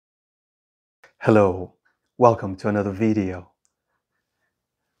Hello, welcome to another video.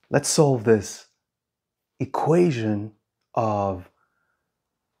 Let's solve this equation of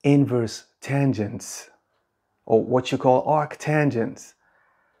inverse tangents, or what you call arctangents.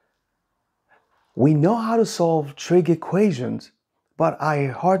 We know how to solve trig equations, but I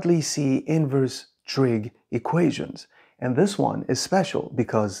hardly see inverse trig equations. And this one is special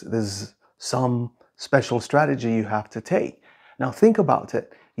because there's some special strategy you have to take. Now think about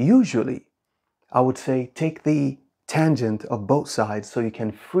it. Usually, I would say take the tangent of both sides so you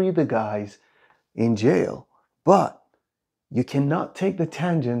can free the guys in jail. But you cannot take the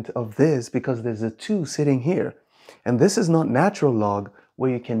tangent of this because there's a 2 sitting here. And this is not natural log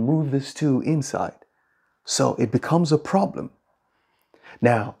where you can move this 2 inside. So it becomes a problem.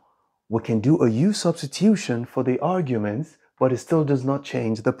 Now, we can do a U substitution for the arguments, but it still does not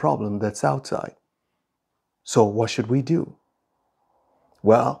change the problem that's outside. So what should we do?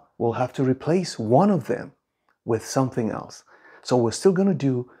 Well, we'll have to replace one of them with something else. So we're still going to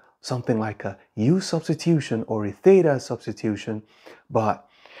do something like a U substitution or a theta substitution, but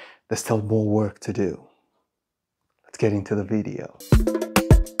there's still more work to do. Let's get into the video.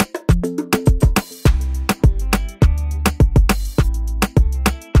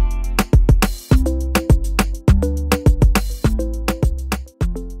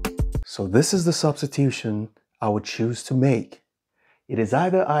 So this is the substitution I would choose to make. It is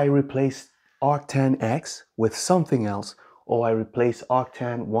either I replace arctan x with something else, or I replace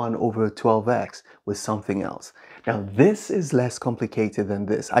arctan 1 over 12x with something else. Now this is less complicated than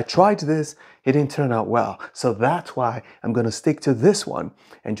this. I tried this, it didn't turn out well. So that's why I'm going to stick to this one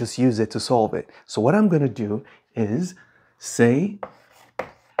and just use it to solve it. So what I'm going to do is say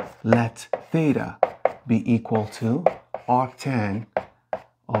let theta be equal to arctan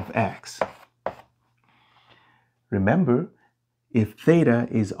of x. Remember, if theta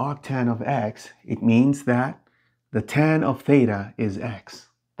is arctan of x, it means that the tan of theta is x.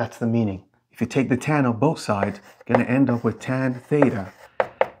 That's the meaning. If you take the tan of both sides, you're going to end up with tan theta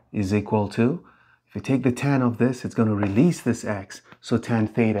is equal to, if you take the tan of this, it's going to release this x, so tan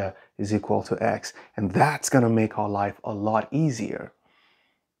theta is equal to x. And that's going to make our life a lot easier.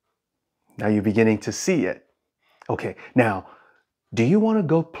 Now you're beginning to see it. Okay, now, do you want to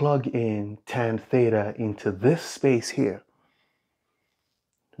go plug in tan theta into this space here?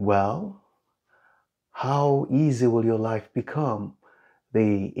 Well, how easy will your life become?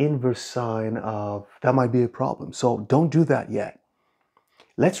 The inverse sine of, that might be a problem. So don't do that yet.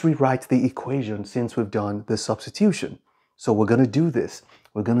 Let's rewrite the equation since we've done the substitution. So we're going to do this.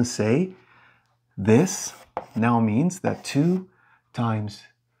 We're going to say this now means that 2 times,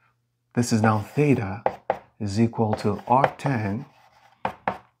 this is now theta, is equal to arctan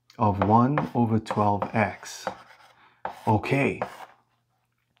of 1 over 12x. Okay.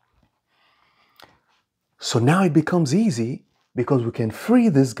 So now it becomes easy because we can free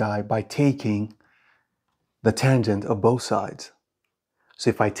this guy by taking the tangent of both sides. So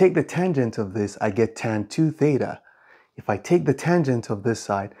if I take the tangent of this, I get tan 2 theta. If I take the tangent of this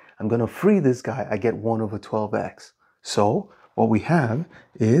side, I'm going to free this guy, I get 1 over 12x. So what we have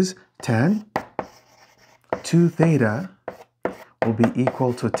is tan 2 theta will be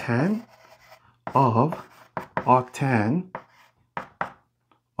equal to tan of arctan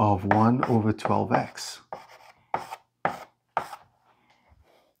of 1 over 12x.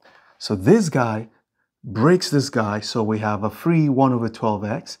 So this guy breaks this guy, so we have a free 1 over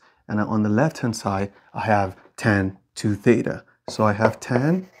 12x, and on the left-hand side, I have tan 2 theta. So I have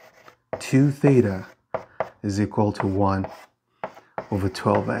tan 2 theta is equal to 1 over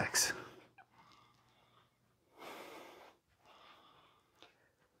 12x.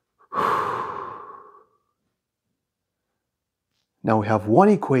 Now we have one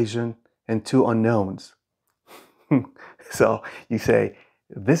equation and 2 unknowns. So you say,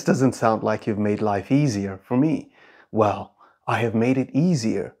 this doesn't sound like you've made life easier for me. Well, I have made it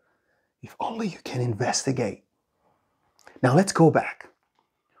easier if only you can investigate. Now let's go back.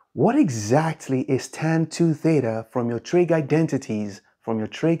 What exactly is tan 2 theta from your trig identities from your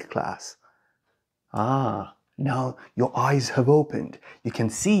trig class? Ah, now your eyes have opened. You can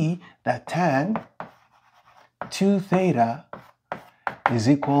see that tan 2 theta is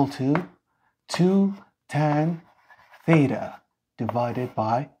equal to 2 tan theta divided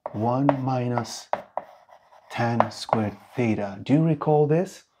by 1 minus tan squared theta. Do you recall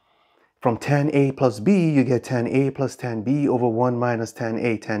this? From tan A plus B, you get tan A plus tan B over 1 minus tan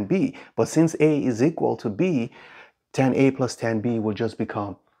A tan B. But since A is equal to B, tan A plus tan B will just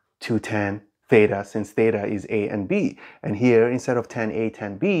become 2 tan theta, since theta is A and B. And here, instead of tan A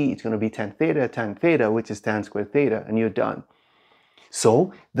tan B, it's going to be tan theta, which is tan squared theta, and you're done.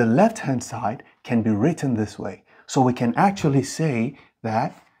 So the left-hand side can be written this way. So we can actually say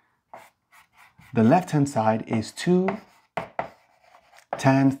that the left-hand side is 2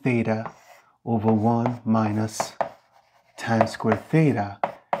 tan theta over 1 minus tan squared theta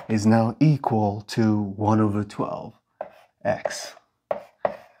is now equal to 1 over 12 x.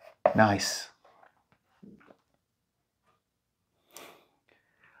 Nice.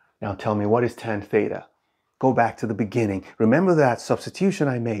 Now tell me, what is tan theta? Go back to the beginning. Remember that substitution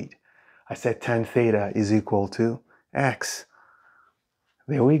I made? I said tan theta is equal to x.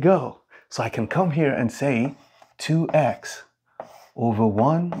 There we go. So I can come here and say 2x over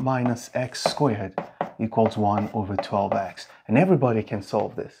 1 minus x squared equals 1 over 12x. And everybody can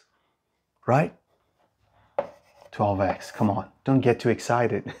solve this, right? 12x, come on, don't get too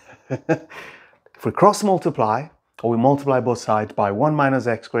excited. If we cross multiply, or we multiply both sides by 1 minus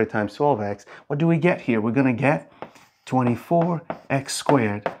x squared times 12x, what do we get here? We're going to get 24x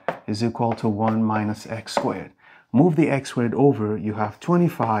squared is equal to 1 minus x squared. Move the x squared over, you have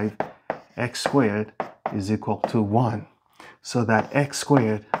 25x squared is equal to 1. So that x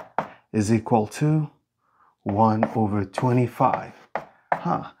squared is equal to 1 over 25.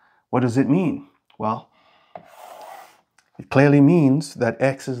 What does it mean? Well, it clearly means that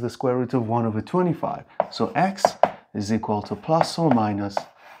x is the square root of 1 over 25. So x is equal to plus or minus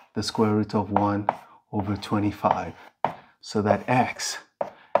the square root of 1 over 25. So that x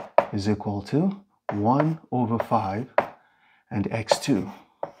is equal to 1 over 5 and x2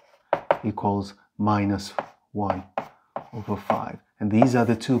 equals minus 1 over 5. And these are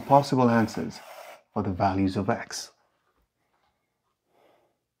the two possible answers for the values of x.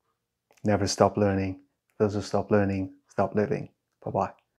 Never stop learning. Those who stop learning, stop living. Bye-bye.